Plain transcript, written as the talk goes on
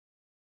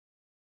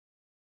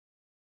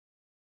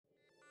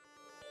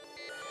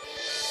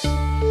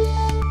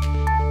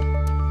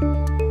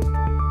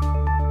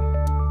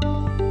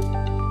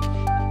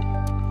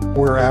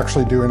We're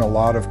actually doing a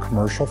lot of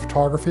commercial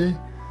photography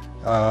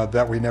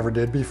that we never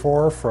did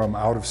before from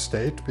out of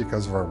state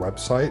because of our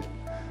website.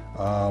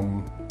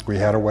 We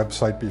had a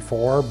website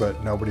before,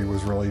 but nobody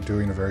was really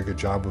doing a very good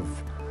job of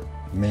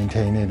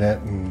maintaining it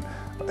and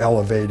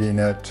elevating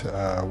it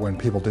when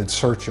people did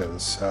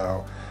searches.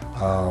 So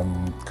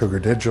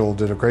Cougar Digital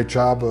did a great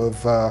job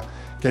of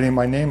getting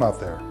my name out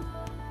there.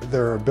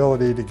 Their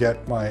ability to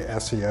get my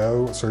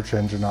SEO, search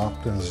engine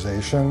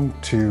optimization,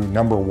 to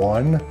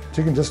 #1. So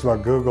you can just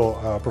about Google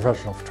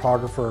professional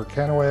photographer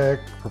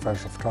Kennewick,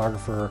 professional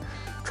photographer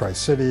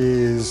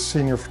Tri-Cities,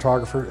 senior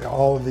photographer,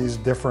 all of these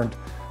different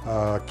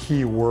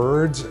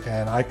keywords,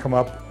 and I come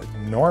up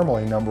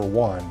normally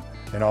 #1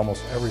 in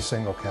almost every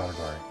single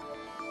category.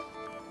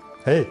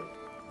 Hey,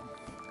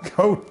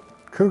 go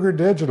Cougar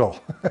Digital.